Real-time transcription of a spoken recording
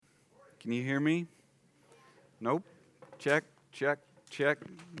Can you hear me? Nope. Check, check, check.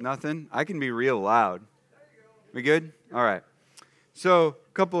 Nothing. I can be real loud. We good? All right. So,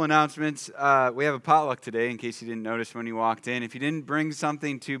 a couple announcements. We have a potluck today, in case you didn't notice when you walked in. If you didn't bring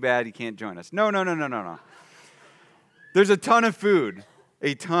something, too bad, you can't join us. No. There's a ton of food.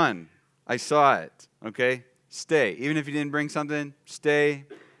 A ton. I saw it. Okay? Stay. Even if you didn't bring something, stay.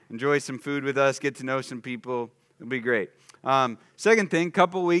 Enjoy some food with us. Get to know some people. It'll be great. Second thing,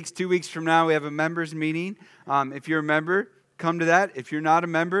 2 weeks from now, we have a members meeting. If you're a member, come to that. If you're not a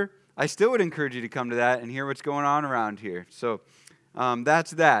member, I still would encourage you to come to that and hear what's going on around here. So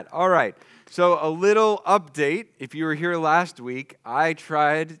that's that. All right. So a little update. If you were here last week, I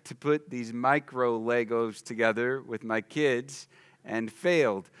tried to put these micro Legos together with my kids and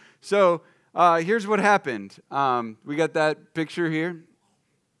failed. So here's what happened. We got that picture here.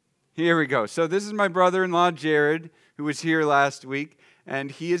 Here we go. So this is my brother-in-law, Jared, who was here last week,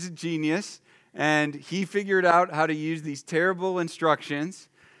 and he is a genius, and he figured out how to use these terrible instructions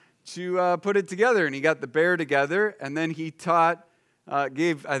to put it together, and he got the bear together, and then he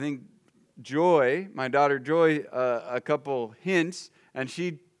gave, I think, Joy, my daughter Joy, a couple hints, and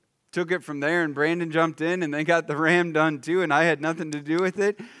she took it from there, and Brandon jumped in, and they got the ram done too, and I had nothing to do with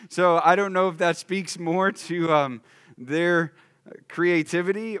it. So I don't know if that speaks more to their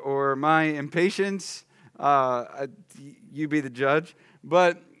creativity or my impatience. You be the judge.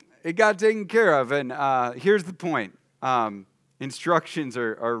 But it got taken care of, and here's the point. Instructions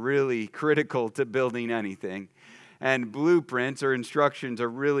are really critical to building anything, and blueprints or instructions are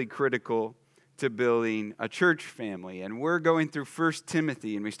really critical to building a church family. And we're going through 1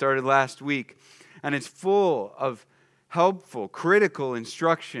 Timothy, and we started last week, and it's full of helpful, critical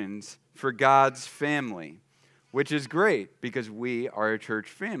instructions for God's family, which is great because we are a church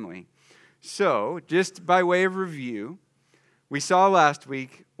family. So, just by way of review, we saw last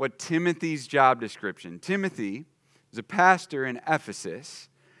week what Timothy's job description. Timothy is a pastor in Ephesus,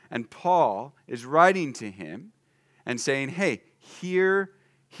 and Paul is writing to him and saying, hey,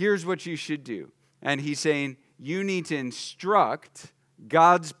 here's what you should do. And he's saying, you need to instruct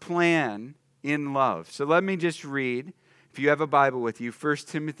God's plan in love. So let me just read, if you have a Bible with you, 1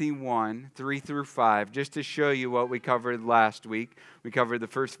 Timothy 1, 3 through 5, just to show you what we covered last week. We covered the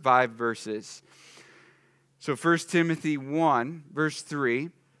first 5 verses. So 1 Timothy 1, verse 3,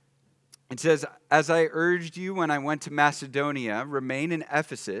 it says, as I urged you when I went to Macedonia, remain in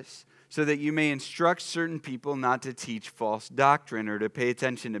Ephesus, so that you may instruct certain people not to teach false doctrine or to pay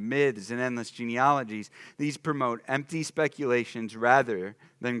attention to myths and endless genealogies. These promote empty speculations rather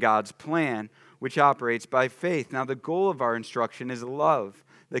than God's plan, which operates by faith. Now, the goal of our instruction is love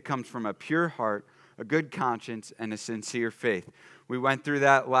that comes from a pure heart, a good conscience, and a sincere faith. We went through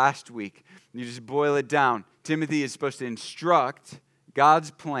that last week. You just boil it down. Timothy is supposed to instruct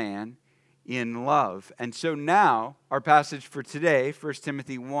God's plan in love. And so now, our passage for today, 1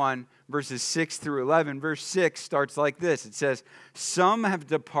 Timothy 1, verses 6 through 11, verse 6 starts like this. It says, some have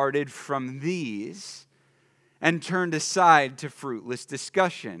departed from these and turned aside to fruitless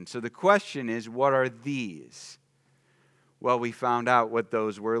discussion. So the question is, what are these? Well, we found out what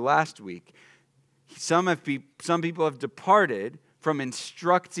those were last week. Some people have departed from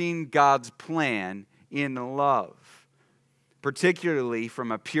instructing God's plan in love, particularly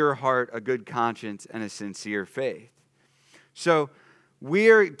from a pure heart, a good conscience, and a sincere faith. So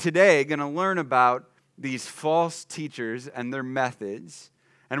we're today going to learn about these false teachers and their methods,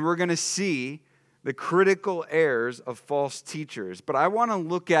 and we're going to see the critical errors of false teachers. But I want to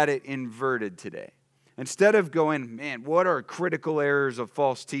look at it inverted today. Instead of going, man, what are critical errors of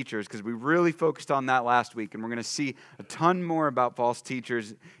false teachers? Because we really focused on that last week, and we're going to see a ton more about false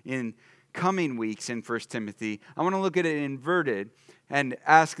teachers in coming weeks in 1 Timothy. I want to look at it inverted and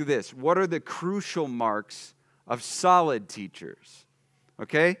ask this. What are the crucial marks of solid teachers?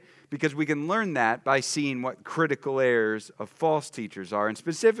 Okay? Because we can learn that by seeing what critical errors of false teachers are. And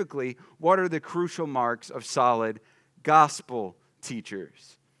specifically, what are the crucial marks of solid gospel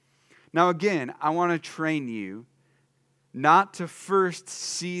teachers? Now again, I want to train you not to first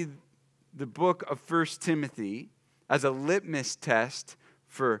see the book of 1 Timothy as a litmus test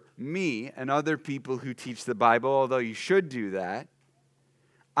for me and other people who teach the Bible, although you should do that.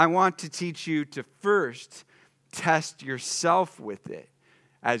 I want to teach you to first test yourself with it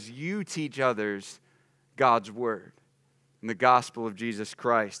as you teach others God's Word and the gospel of Jesus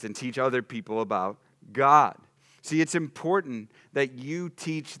Christ and teach other people about God. See, it's important that you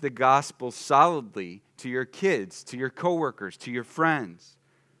teach the gospel solidly to your kids, to your coworkers, to your friends.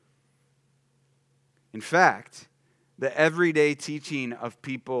 In fact, the everyday teaching of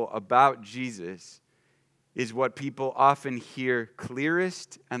people about Jesus is what people often hear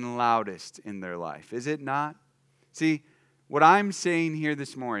clearest and loudest in their life, is it not? See, what I'm saying here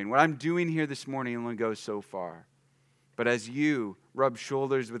this morning, what I'm doing here this morning only goes so far. But as you rub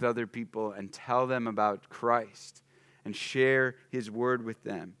shoulders with other people and tell them about Christ and share his word with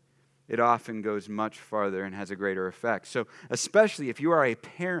them, it often goes much farther and has a greater effect. So especially if you are a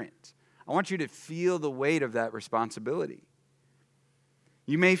parent, I want you to feel the weight of that responsibility.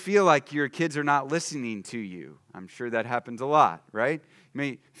 You may feel like your kids are not listening to you. I'm sure that happens a lot, right? You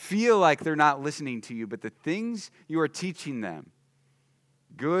may feel like they're not listening to you, but the things you are teaching them,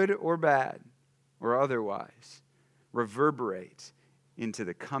 good or bad or otherwise, reverberate into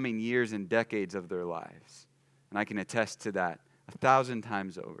the coming years and decades of their lives. And I can attest to that 1,000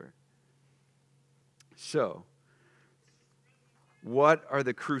 times over. So, what are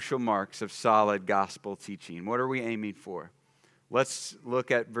the crucial marks of solid gospel teaching? What are we aiming for? Let's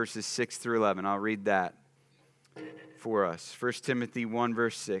look at verses 6 through 11. I'll read that for us. 1 Timothy 1,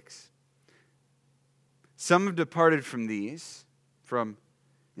 verse 6. Some have departed from these, from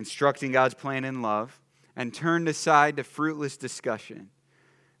instructing God's plan in love, and turned aside to fruitless discussion.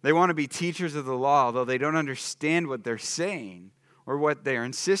 They want to be teachers of the law, although they don't understand what they're saying or what they're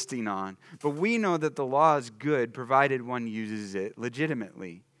insisting on. But we know that the law is good, provided one uses it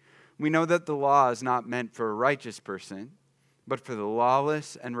legitimately. We know that the law is not meant for a righteous person, but for the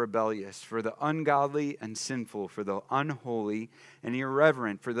lawless and rebellious, for the ungodly and sinful, for the unholy and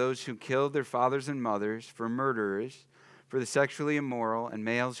irreverent, for those who killed their fathers and mothers, for murderers, for the sexually immoral, and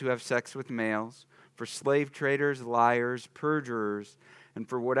males who have sex with males, for slave traders, liars, perjurers, and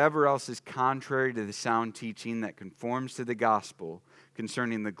for whatever else is contrary to the sound teaching that conforms to the gospel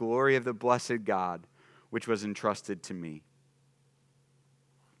concerning the glory of the blessed God, which was entrusted to me.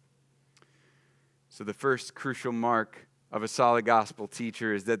 So the first crucial mark of a solid gospel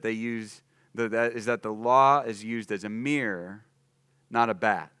teacher is that that the law is used as a mirror, not a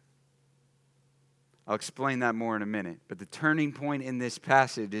bat. I'll explain that more in a minute. But the turning point in this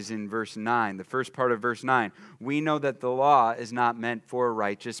passage is in verse 9, the first part of verse 9. We know that the law is not meant for a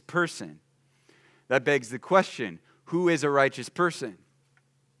righteous person. That begs the question, who is a righteous person?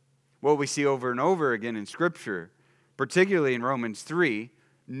 Well, we see over and over again in Scripture, particularly in Romans 3,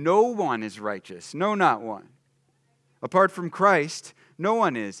 no one is righteous, no, not one. Apart from Christ, no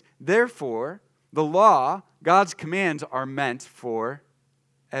one is. Therefore, the law, God's commands, are meant for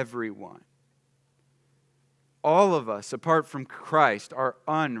everyone. All of us, apart from Christ, are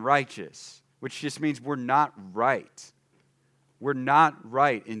unrighteous, which just means we're not right. We're not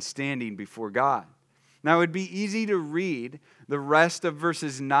right in standing before God. Now, it would be easy to read the rest of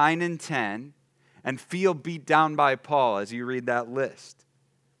verses 9 and 10 and feel beat down by Paul as you read that list.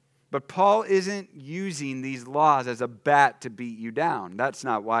 But Paul isn't using these laws as a bat to beat you down. That's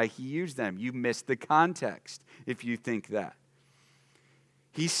not why he used them. You missed the context if you think that.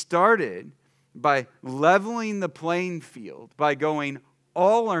 He started by leveling the playing field, by going,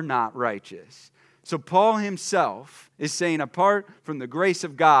 all are not righteous. So Paul himself is saying, apart from the grace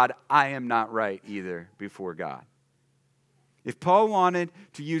of God, I am not right either before God. If Paul wanted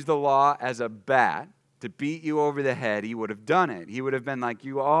to use the law as a bat to beat you over the head, he would have done it. He would have been like,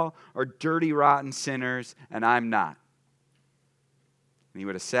 you all are dirty, rotten sinners, and I'm not. And he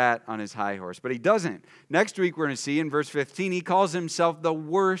would have sat on his high horse. But he doesn't. Next week we're going to see in verse 15, he calls himself the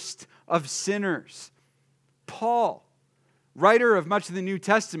worst of sinners. Paul, writer of much of the New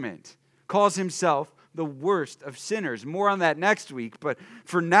Testament, calls himself the worst of sinners. More on that next week, but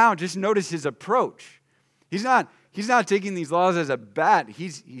for now, just notice his approach. He's not taking these laws as a bat.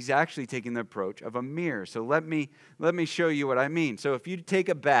 He's actually taking the approach of a mirror. So let me show you what I mean. So if you take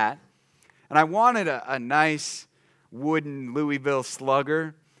a bat, and I wanted a nice wooden Louisville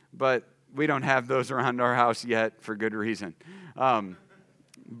slugger, but we don't have those around our house yet for good reason.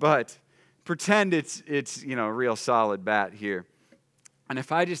 But pretend it's a real solid bat here. And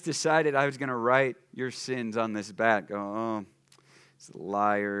if I just decided I was going to write your sins on this bat, go, oh, it's a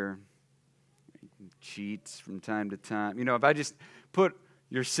liar, cheats from time to time. If I just put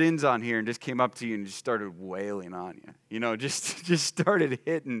your sins on here and just came up to you and just started wailing on you, just started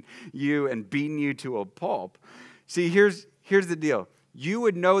hitting you and beating you to a pulp. See, here's the deal. You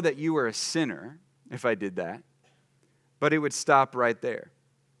would know that you were a sinner if I did that, but it would stop right there.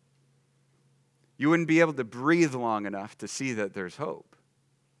 You wouldn't be able to breathe long enough to see that there's hope.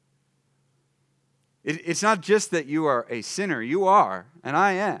 It's not just that you are a sinner. You are, and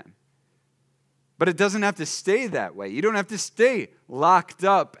I am. But it doesn't have to stay that way. You don't have to stay locked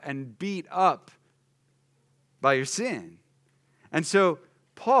up and beat up by your sin. And so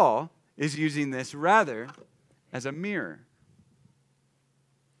Paul is using this rather as a mirror.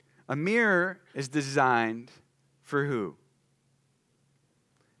 A mirror is designed for who?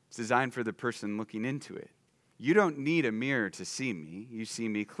 It's designed for the person looking into it. You don't need a mirror to see me. You see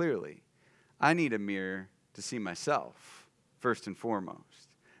me clearly. I need a mirror to see myself, first and foremost.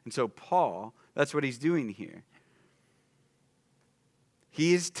 And so Paul, that's what he's doing here.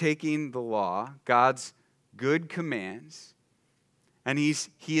 He is taking the law, God's good commands, and he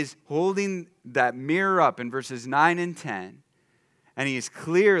is holding that mirror up in verses 9 and 10, and he is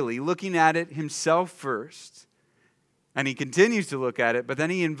clearly looking at it himself first, and he continues to look at it, but then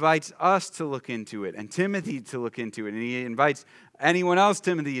he invites us to look into it, and Timothy to look into it, and he invites anyone else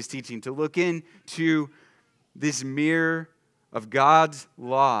Timothy is teaching to look into this mirror of God's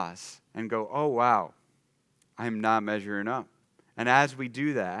laws and go, oh wow, I'm not measuring up. And as we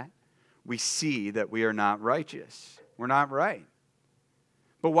do that, we see that we are not righteous. We're not right.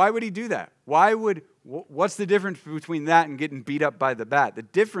 But why would he do that? What's the difference between that and getting beat up by the bat? The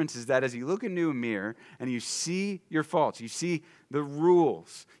difference is that as you look into a mirror and you see your faults, you see the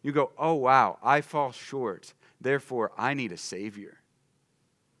rules, you go, oh wow, I fall short. Therefore, I need a Savior.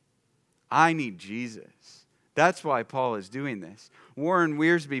 I need Jesus. That's why Paul is doing this. Warren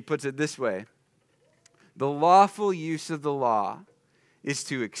Wiersbe puts it this way. The lawful use of the law is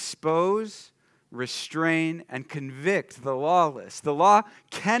to expose, restrain, and convict the lawless. The law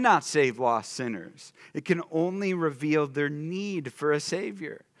cannot save lost sinners. It can only reveal their need for a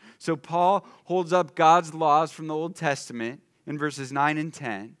Savior. So Paul holds up God's laws from the Old Testament in verses 9 and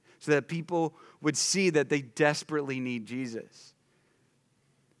 10 so that people would see that they desperately need Jesus.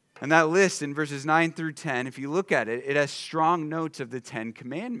 And that list in verses 9 through 10, if you look at it, it has strong notes of the 10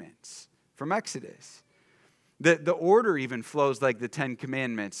 Commandments from Exodus. The order even flows like the 10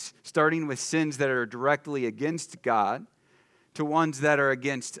 Commandments, starting with sins that are directly against God to ones that are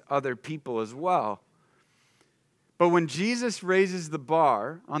against other people as well. But when Jesus raises the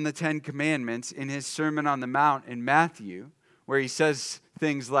bar on the 10 Commandments in his Sermon on the Mount in Matthew, where he says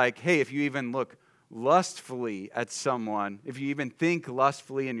things like, hey, if you even look lustfully at someone, if you even think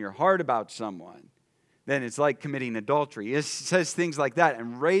lustfully in your heart about someone, then it's like committing adultery. It says things like that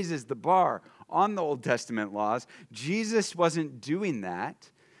and raises the bar on the Old Testament laws. Jesus wasn't doing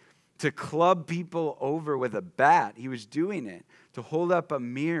that to club people over with a bat. He was doing it to hold up a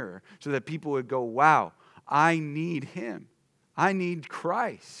mirror so that people would go, wow, I need him. I need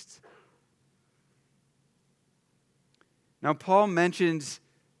Christ. Now, Paul mentions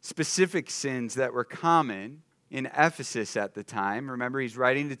specific sins that were common in Ephesus at the time. Remember, he's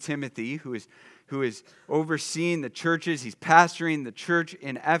writing to Timothy, who is overseeing the churches. He's pastoring the church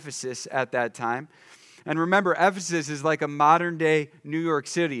in Ephesus at that time. And remember, Ephesus is like a modern-day New York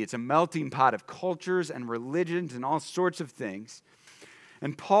City. It's a melting pot of cultures and religions and all sorts of things.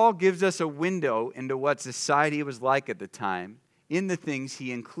 And Paul gives us a window into what society was like at the time in the things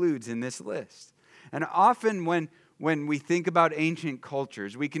he includes in this list. And often when we think about ancient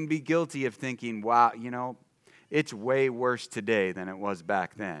cultures, we can be guilty of thinking, wow, it's way worse today than it was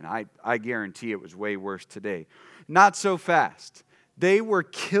back then. I guarantee it was way worse today. Not so fast. They were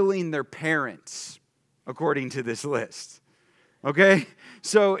killing their parents, according to this list. Okay?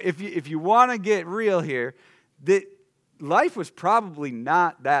 So if you want to get real here, life was probably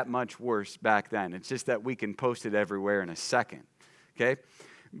not that much worse back then. It's just that we can post it everywhere in a second. Okay?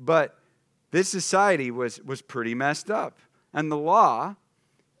 But this society was pretty messed up. And the law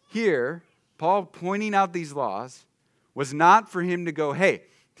here, Paul pointing out these laws, was not for him to go, hey,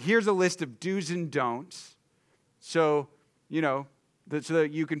 here's a list of do's and don'ts, so that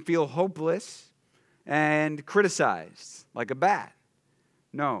you can feel hopeless and criticized like a bat.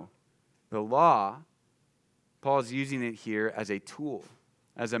 No, the law, Paul's using it here as a tool,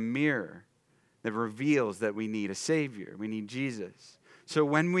 as a mirror that reveals that we need a Savior. We need Jesus. So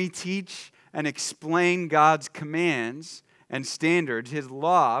when we teach and explain God's commands and standards, his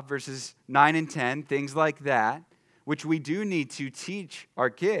law, verses 9 and 10, things like that, which we do need to teach our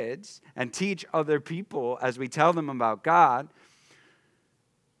kids and teach other people as we tell them about God,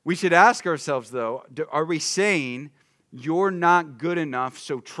 we should ask ourselves, though, are we saying you're not good enough,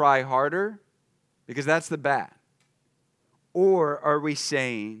 so try harder? Because that's the bad. Or are we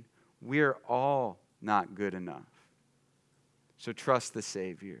saying we're all not good enough, so trust the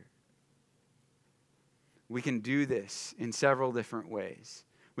Savior? We can do this in several different ways.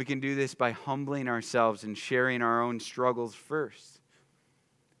 We can do this by humbling ourselves and sharing our own struggles first.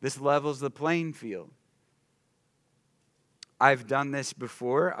 This levels the playing field. I've done this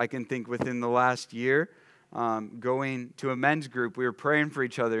before. I can think within the last year, going to a men's group, we were praying for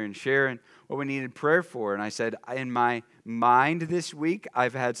each other and sharing what we needed prayer for. And I said, in my mind this week,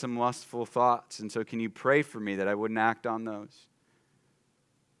 I've had some lustful thoughts. And so can you pray for me that I wouldn't act on those?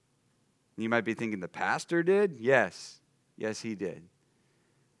 You might be thinking, the pastor did? Yes. Yes, he did.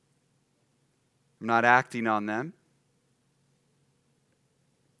 I'm not acting on them.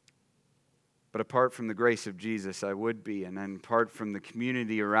 But apart from the grace of Jesus, I would be. And then apart from the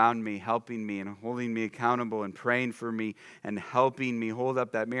community around me, helping me and holding me accountable and praying for me and helping me hold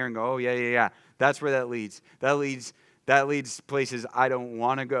up that mirror and go, oh, yeah. That's where that leads. That leads places I don't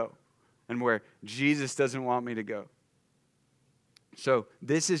want to go and where Jesus doesn't want me to go. So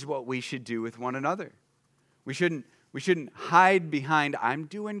this is what we should do with one another. We shouldn't hide behind, I'm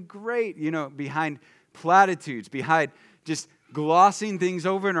doing great, behind platitudes, behind just glossing things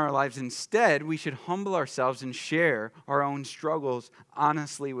over in our lives. Instead, we should humble ourselves and share our own struggles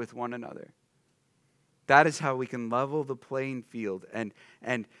honestly with one another. That is how we can level the playing field and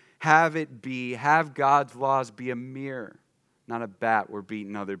have God's laws be a mirror, not a bat we're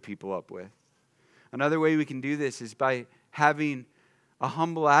beating other people up with. Another way we can do this is by having a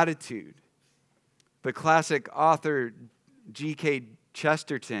humble attitude. The classic author G.K.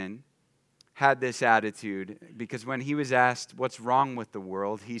 Chesterton had this attitude because when he was asked what's wrong with the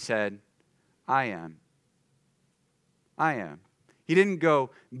world, he said, I am. He didn't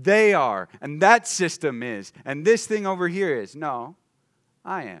go, they are, and that system is, and this thing over here is. No,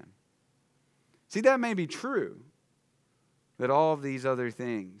 I am. See, that may be true, that all of these other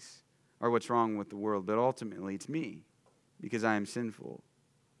things are what's wrong with the world, but ultimately it's me because I am sinful.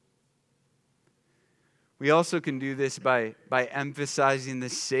 We also can do this by emphasizing the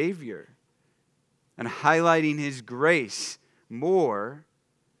Savior and highlighting His grace more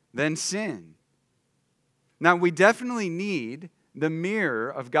than sin. Now, we definitely need the mirror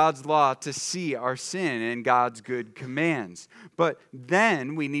of God's law to see our sin and God's good commands. But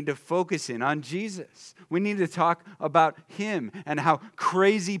then we need to focus in on Jesus. We need to talk about Him and how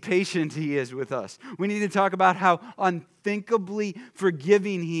crazy patient He is with us. We need to talk about how unthinkably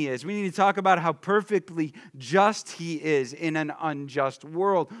forgiving He is. We need to talk about how perfectly just He is in an unjust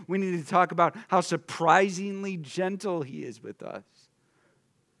world. We need to talk about how surprisingly gentle He is with us.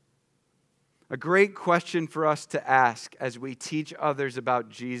 A great question for us to ask as we teach others about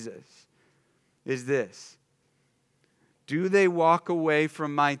Jesus is this: do they walk away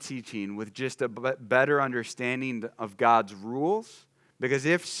from my teaching with just a better understanding of God's rules? Because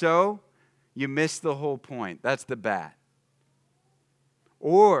if so, you miss the whole point. That's the bat.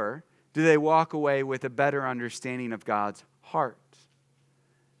 Or do they walk away with a better understanding of God's heart?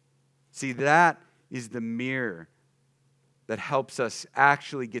 See, that is the mirror that helps us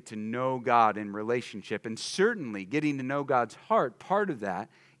actually get to know God in relationship. And certainly getting to know God's heart, part of that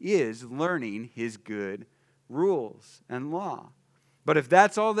is learning His good rules and law. But if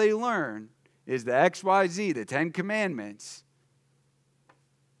that's all they learn is the XYZ, the 10 Commandments,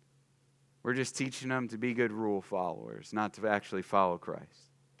 we're just teaching them to be good rule followers, not to actually follow Christ.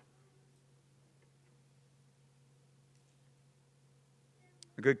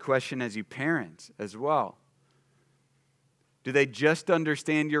 A good question as you parent as well. Do they just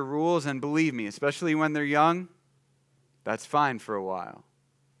understand your rules? And believe me, especially when they're young, that's fine for a while.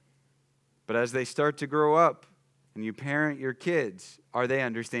 But as they start to grow up and you parent your kids, are they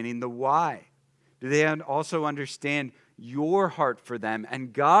understanding the why? Do they also understand your heart for them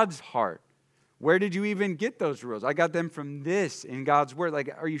and God's heart? Where did you even get those rules? I got them from this in God's Word.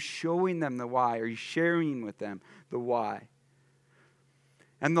 Like, are you showing them the why? Are you sharing with them the why?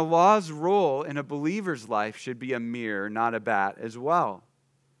 And the law's role in a believer's life should be a mirror, not a bat, as well.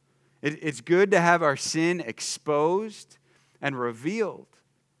 It's good to have our sin exposed and revealed.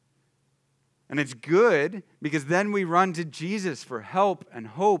 And it's good because then we run to Jesus for help and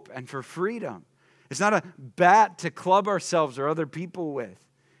hope and for freedom. It's not a bat to club ourselves or other people with.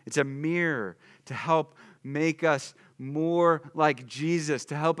 It's a mirror to help make us more like Jesus,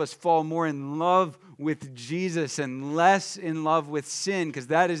 to help us fall more in love with Jesus and less in love with sin, because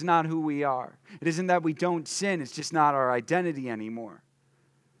that is not who we are. It isn't that we don't sin, it's just not our identity anymore.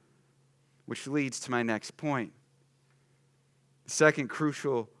 Which leads to my next point. The second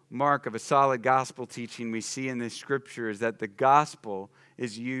crucial mark of a solid gospel teaching we see in this scripture is that the gospel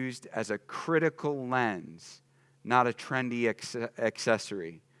is used as a critical lens, not a trendy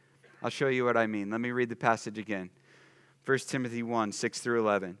accessory. I'll show you what I mean. Let me read the passage again. 1 Timothy 1, 6 through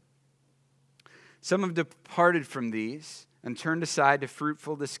 11. Some have departed from these and turned aside to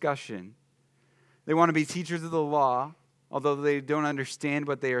fruitful discussion. They want to be teachers of the law, although they don't understand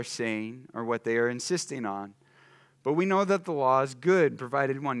what they are saying or what they are insisting on. But we know that the law is good,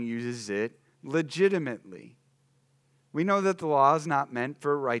 provided one uses it legitimately. We know that the law is not meant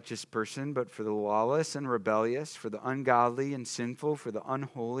for a righteous person, but for the lawless and rebellious, for the ungodly and sinful, for the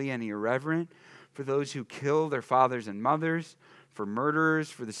unholy and irreverent, for those who kill their fathers and mothers, for murderers,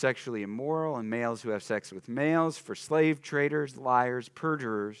 for the sexually immoral, and males who have sex with males, for slave traders, liars,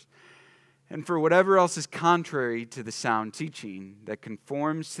 perjurers, and for whatever else is contrary to the sound teaching that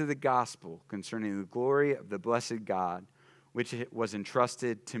conforms to the gospel concerning the glory of the blessed God, which was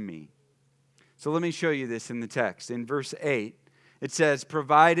entrusted to me. So let me show you this in the text. In verse 8, it says,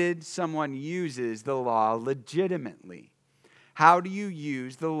 provided someone uses the law legitimately. How do you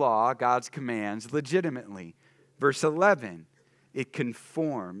use the law, God's commands, legitimately? Verse 11, it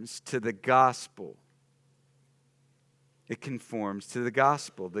conforms to the gospel. It conforms to the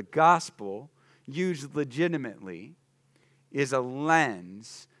gospel. The gospel, used legitimately, is a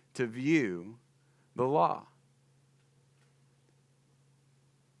lens to view the law.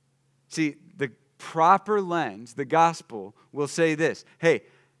 See, the proper lens, the gospel, will say this. Hey,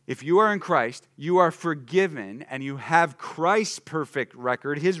 if you are in Christ, you are forgiven and you have Christ's perfect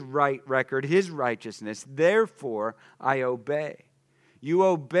record, his right record, his righteousness. Therefore, I obey. You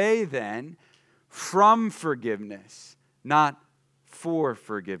obey then from forgiveness, not for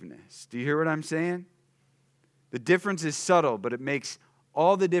forgiveness. Do you hear what I'm saying? The difference is subtle, but it makes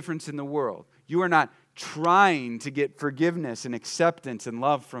all the difference in the world. You are not trying to get forgiveness and acceptance and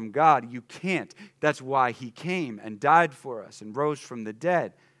love from God. You can't. That's why he came and died for us and rose from the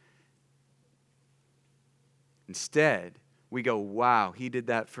dead. Instead, we go, wow, he did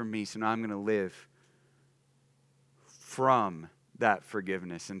that for me, so now I'm going to live from that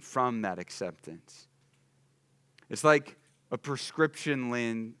forgiveness and from that acceptance. It's like a prescription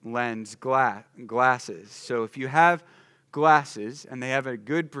lens glasses. So if you have glasses and they have a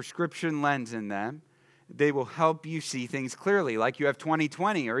good prescription lens in them, they will help you see things clearly, like you have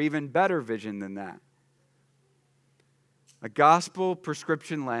 20/20 or even better vision than that. A gospel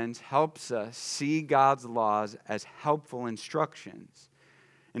prescription lens helps us see God's laws as helpful instructions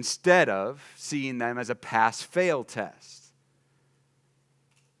instead of seeing them as a pass-fail test.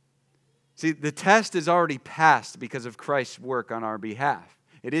 See, the test is already passed because of Christ's work on our behalf.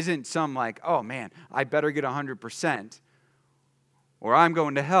 It isn't some like, oh man, I better get 100% or I'm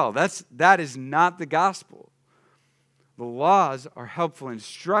going to hell. That is not the gospel. The laws are helpful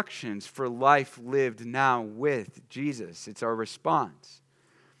instructions for life lived now with Jesus. It's our response.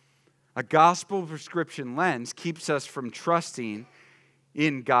 A gospel prescription lens keeps us from trusting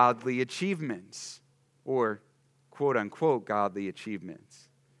in godly achievements or quote-unquote godly achievements.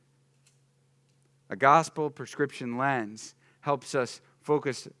 A gospel prescription lens helps us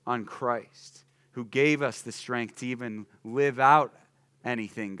focus on Christ, who gave us the strength to even live out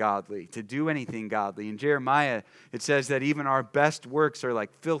anything godly, to do anything godly. In Jeremiah, it says that even our best works are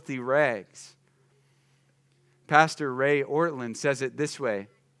like filthy rags. Pastor Ray Ortland says it this way: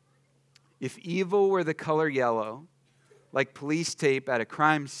 if evil were the color yellow, like police tape at a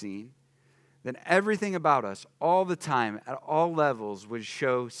crime scene, then everything about us all the time at all levels would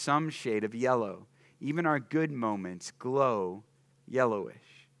show some shade of yellow. Even our good moments glow yellowish.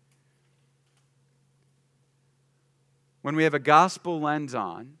 When we have a gospel lens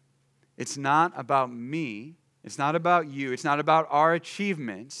on, it's not about me, it's not about you, it's not about our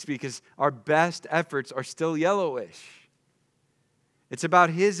achievements, because our best efforts are still yellowish. It's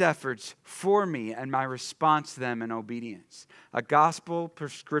about his efforts for me and my response to them in obedience. A gospel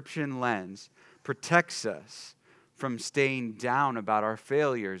prescription lens protects us from staying down about our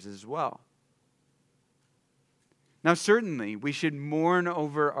failures as well. Now, certainly, we should mourn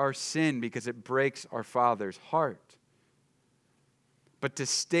over our sin because it breaks our Father's heart. But to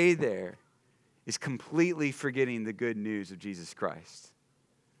stay there is completely forgetting the good news of Jesus Christ.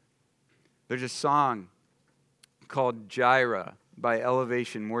 There's a song called Jireh by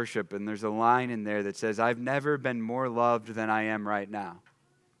Elevation Worship, and there's a line in there that says, I've never been more loved than I am right now.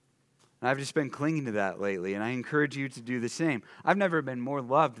 And I've just been clinging to that lately, and I encourage you to do the same. I've never been more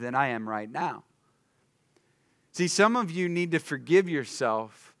loved than I am right now. See, some of you need to forgive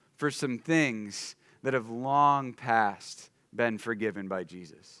yourself for some things that have long past been forgiven by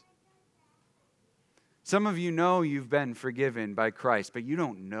Jesus. Some of you know you've been forgiven by Christ, but you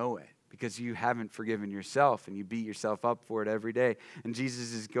don't know it because you haven't forgiven yourself and you beat yourself up for it every day. And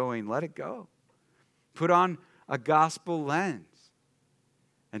Jesus is going, let it go. Put on a gospel lens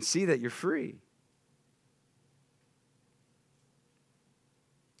and see that you're free.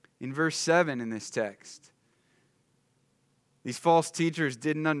 In verse 7 in this text, these false teachers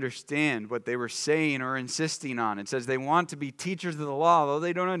didn't understand what they were saying or insisting on. It says they want to be teachers of the law, though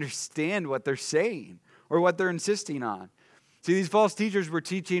they don't understand what they're saying or what they're insisting on. See, these false teachers were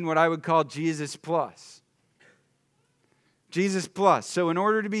teaching what I would call Jesus plus. Jesus plus. So in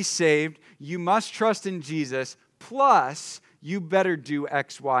order to be saved, you must trust in Jesus, plus you better do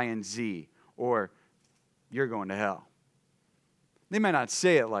X, Y, and Z, or you're going to hell. They might not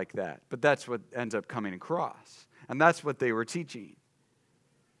say it like that, but that's what ends up coming across. And that's what they were teaching.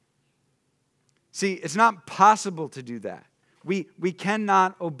 See, it's not possible to do that. We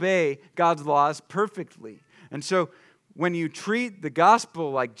cannot obey God's laws perfectly. And so when you treat the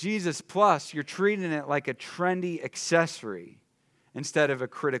gospel like Jesus plus, you're treating it like a trendy accessory instead of a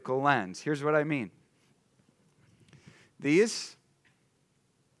critical lens. Here's what I mean. These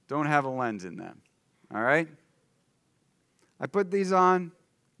don't have a lens in them, all right? I put these on,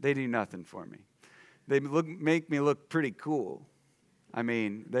 they do nothing for me. They make me look pretty cool. I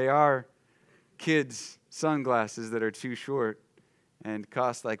mean, they are kids' sunglasses that are too short and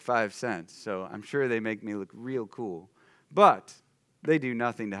cost like 5 cents, so I'm sure they make me look real cool. But they do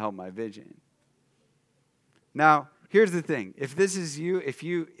nothing to help my vision. Now, here's the thing. If this is you, if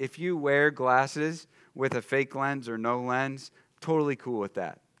you wear glasses with a fake lens or no lens, totally cool with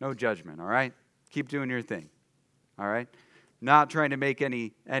that. No judgment, all right? Keep doing your thing, all right? Not trying to make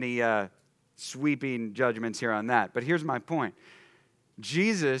any sweeping judgments here on that. But here's my point.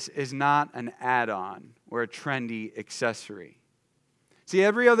 Jesus is not an add-on or a trendy accessory. See,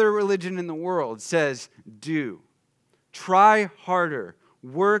 every other religion in the world says do. Try harder.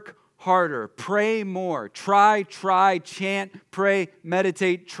 Work harder. Pray more. Try, chant, pray,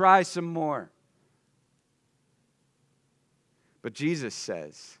 meditate, try some more. But Jesus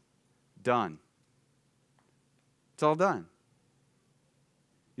says, done. It's all done.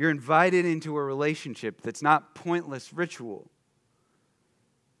 You're invited into a relationship that's not pointless ritual.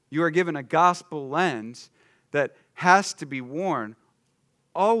 You are given a gospel lens that has to be worn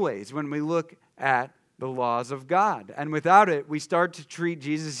always when we look at the laws of God. And without it, we start to treat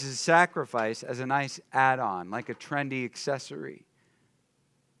Jesus' sacrifice as a nice add-on, like a trendy accessory.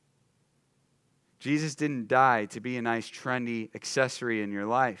 Jesus didn't die to be a nice, trendy accessory in your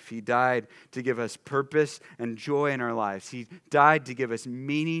life. He died to give us purpose and joy in our lives. He died to give us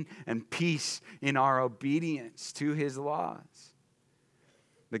meaning and peace in our obedience to His laws.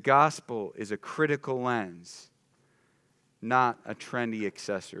 The gospel is a critical lens, not a trendy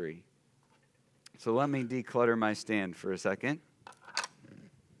accessory. So let me declutter my stand for a second.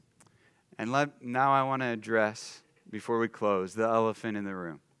 And now I want to address, before we close, the elephant in the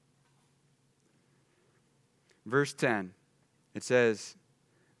room. Verse 10, it says,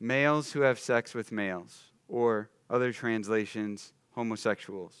 males who have sex with males, or other translations,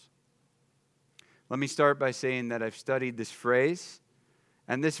 homosexuals. Let me start by saying that I've studied this phrase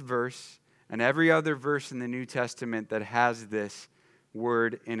and this verse and every other verse in the New Testament that has this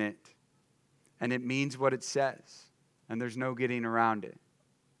word in it. And it means what it says. And there's no getting around it.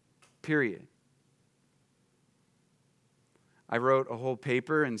 Period. I wrote a whole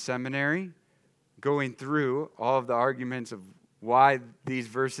paper in seminary going through all of the arguments of why these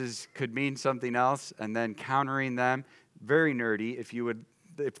verses could mean something else and then countering them. Very nerdy.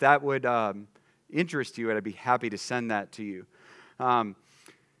 If that would interest you, I'd be happy to send that to you.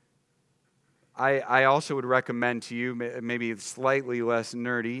 I also would recommend to you, maybe slightly less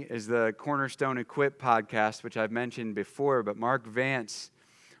nerdy, is the Cornerstone Equip podcast, which I've mentioned before, but Mark Vance,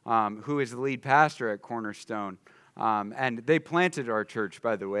 who is the lead pastor at Cornerstone, and they planted our church,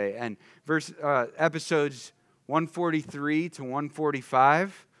 by the way, and episodes 143 to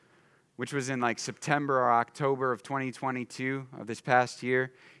 145, which was in like September or October of 2022 of this past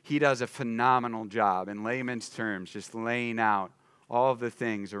year, he does a phenomenal job in layman's terms, just laying out all of the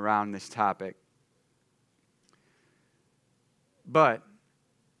things around this topic. But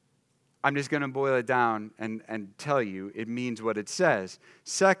I'm just going to boil it down and tell you it means what it says.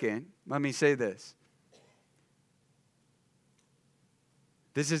 Second, let me say this.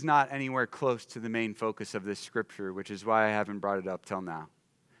 This is not anywhere close to the main focus of this scripture, which is why I haven't brought it up till now.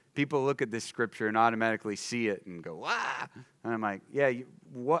 People look at this scripture and automatically see it and go, "Wow!" And I'm like, "Yeah,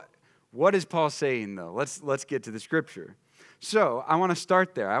 what is Paul saying though? Let's get to the scripture." So I want to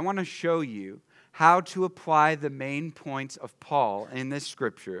start there. I want to show you how to apply the main points of Paul in this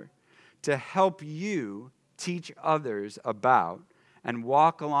scripture to help you teach others about and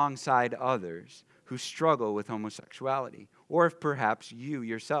walk alongside others who struggle with homosexuality, or if perhaps you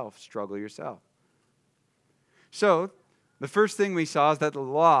yourself struggle yourself. So, the first thing we saw is that the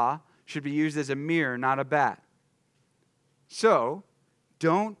law should be used as a mirror, not a bat. So,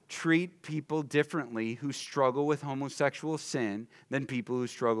 don't treat people differently who struggle with homosexual sin than people who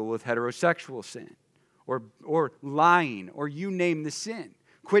struggle with heterosexual sin or lying, or you name the sin.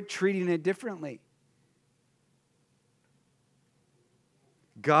 Quit treating it differently.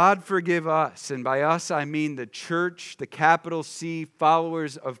 God forgive us, and by us I mean the church, the capital C,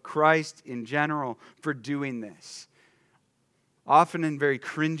 followers of Christ in general, for doing this, often in very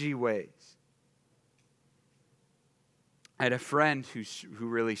cringy ways. I had a friend who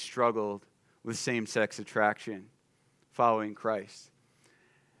really struggled with same-sex attraction following Christ.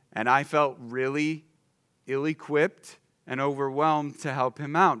 And I felt really ill-equipped and overwhelmed to help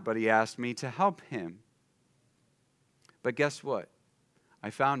him out, but he asked me to help him. But guess what?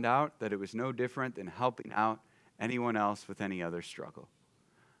 I found out that it was no different than helping out anyone else with any other struggle.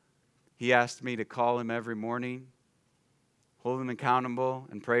 He asked me to call him every morning, hold him accountable,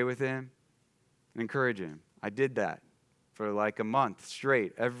 and pray with him, and encourage him. I did that for like a month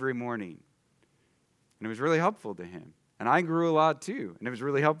straight, every morning. And it was really helpful to him. And I grew a lot too, and it was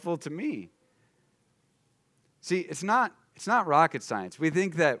really helpful to me. See, it's not rocket science. We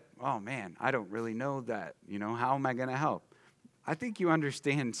think that, oh man, I don't really know that. How am I going to help? I think you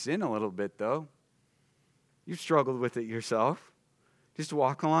understand sin a little bit, though. You've struggled with it yourself. Just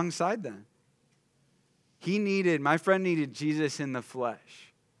walk alongside them. My friend needed Jesus in the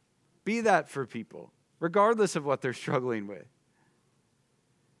flesh. Be that for people, regardless of what they're struggling with.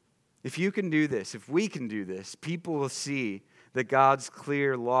 If you can do this, if we can do this, people will see that God's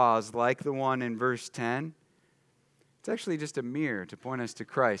clear laws, like the one in verse 10, it's actually just a mirror to point us to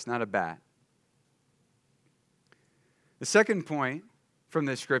Christ, not a bat. The second point from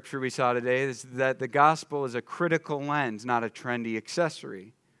this scripture we saw today is that the gospel is a critical lens, not a trendy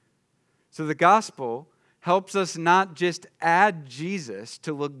accessory. So the gospel helps us not just add Jesus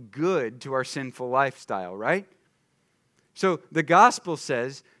to look good to our sinful lifestyle, right? So the gospel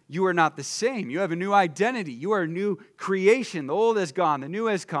says you are not the same. You have a new identity. You are a new creation. The old has gone. The new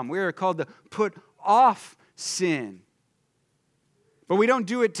has come. We are called to put off sin. But we don't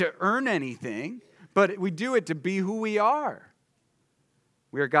do it to earn anything, but we do it to be who we are.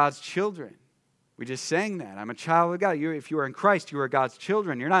 We are God's children. We just sang that. I'm a child of God. If you are in Christ, you are God's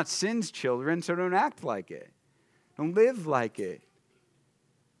children. You're not sin's children, so don't act like it. Don't live like it.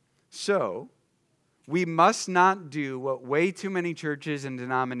 So, we must not do what way too many churches and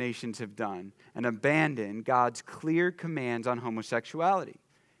denominations have done and abandon God's clear commands on homosexuality.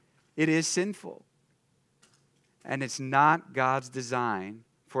 It is sinful. And it's not God's design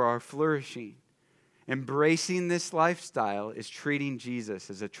for our flourishing. Embracing this lifestyle is treating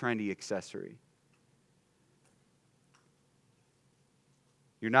Jesus as a trendy accessory.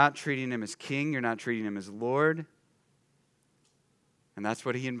 You're not treating him as king. You're not treating him as Lord. And that's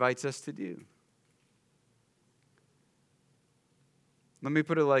what he invites us to do. Let me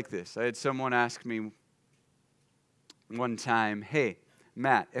put it like this. I had someone ask me one time, hey,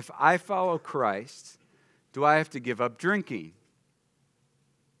 Matt, if I follow Christ, do I have to give up drinking?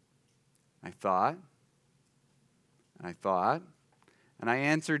 I thought, and I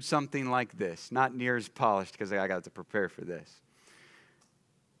answered something like this, not near as polished because I got to prepare for this.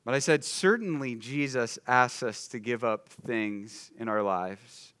 But I said, certainly Jesus asks us to give up things in our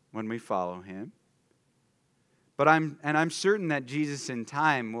lives when we follow him. But I'm certain that Jesus in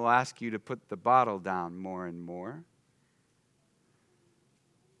time will ask you to put the bottle down more and more.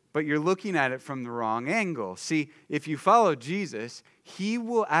 But you're looking at it from the wrong angle. See, if you follow Jesus, he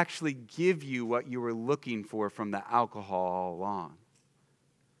will actually give you what you were looking for from the alcohol all along.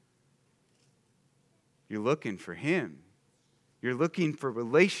 You're looking for him. You're looking for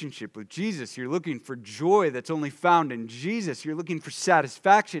relationship with Jesus. You're looking for joy that's only found in Jesus. You're looking for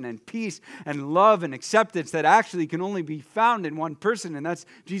satisfaction and peace and love and acceptance that actually can only be found in one person, and that's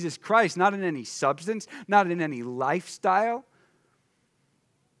Jesus Christ, not in any substance, not in any lifestyle,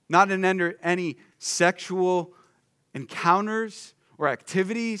 not in any sexual encounters or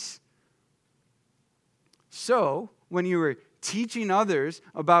activities. So, when you were teaching others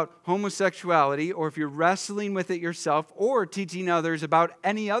about homosexuality, or if you're wrestling with it yourself, or teaching others about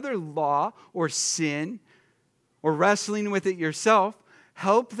any other law or sin, or wrestling with it yourself,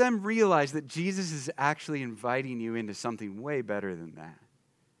 help them realize that Jesus is actually inviting you into something way better than that.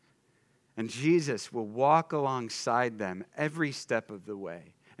 And Jesus will walk alongside them every step of the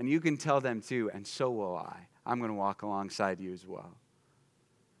way. And you can tell them too, and so will I. I'm going to walk alongside you as well.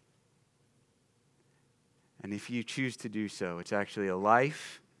 And if you choose to do so, it's actually a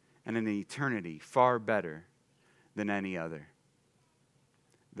life and an eternity far better than any other.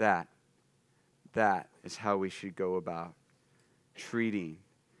 That is how we should go about treating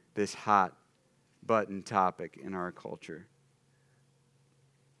this hot button topic in our culture.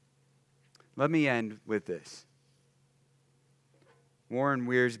 Let me end with this. Warren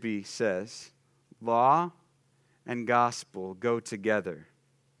Wiersbe says, law and gospel go together.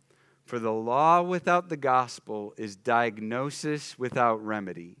 For the law without the gospel is diagnosis without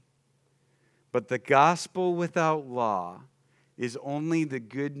remedy. But the gospel without law is only the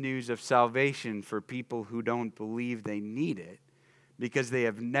good news of salvation for people who don't believe they need it because they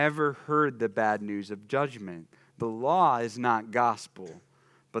have never heard the bad news of judgment. the law is not gospel,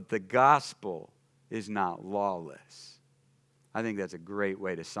 but the gospel is not lawless. I think that's a great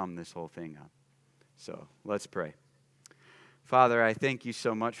way to sum this whole thing up. So let's pray. Father, I thank you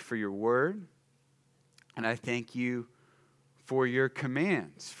so much for your word, and I thank you for your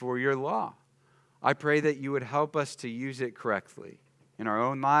commands, for your law. I pray that you would help us to use it correctly in our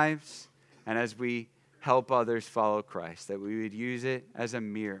own lives and as we help others follow Christ, that we would use it as a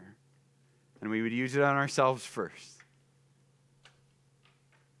mirror and we would use it on ourselves first.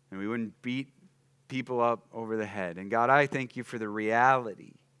 And we wouldn't beat people up over the head. And God, I thank you for the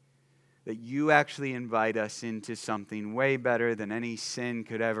reality that you actually invite us into something way better than any sin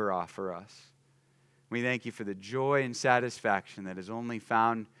could ever offer us. We thank you for the joy and satisfaction that is only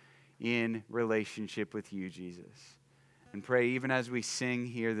found in relationship with you, Jesus. And pray, even as we sing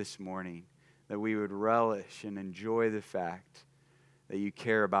here this morning, that we would relish and enjoy the fact that you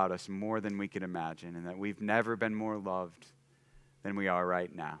care about us more than we could imagine and that we've never been more loved than we are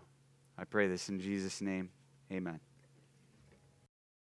right now. I pray this in Jesus' name. Amen.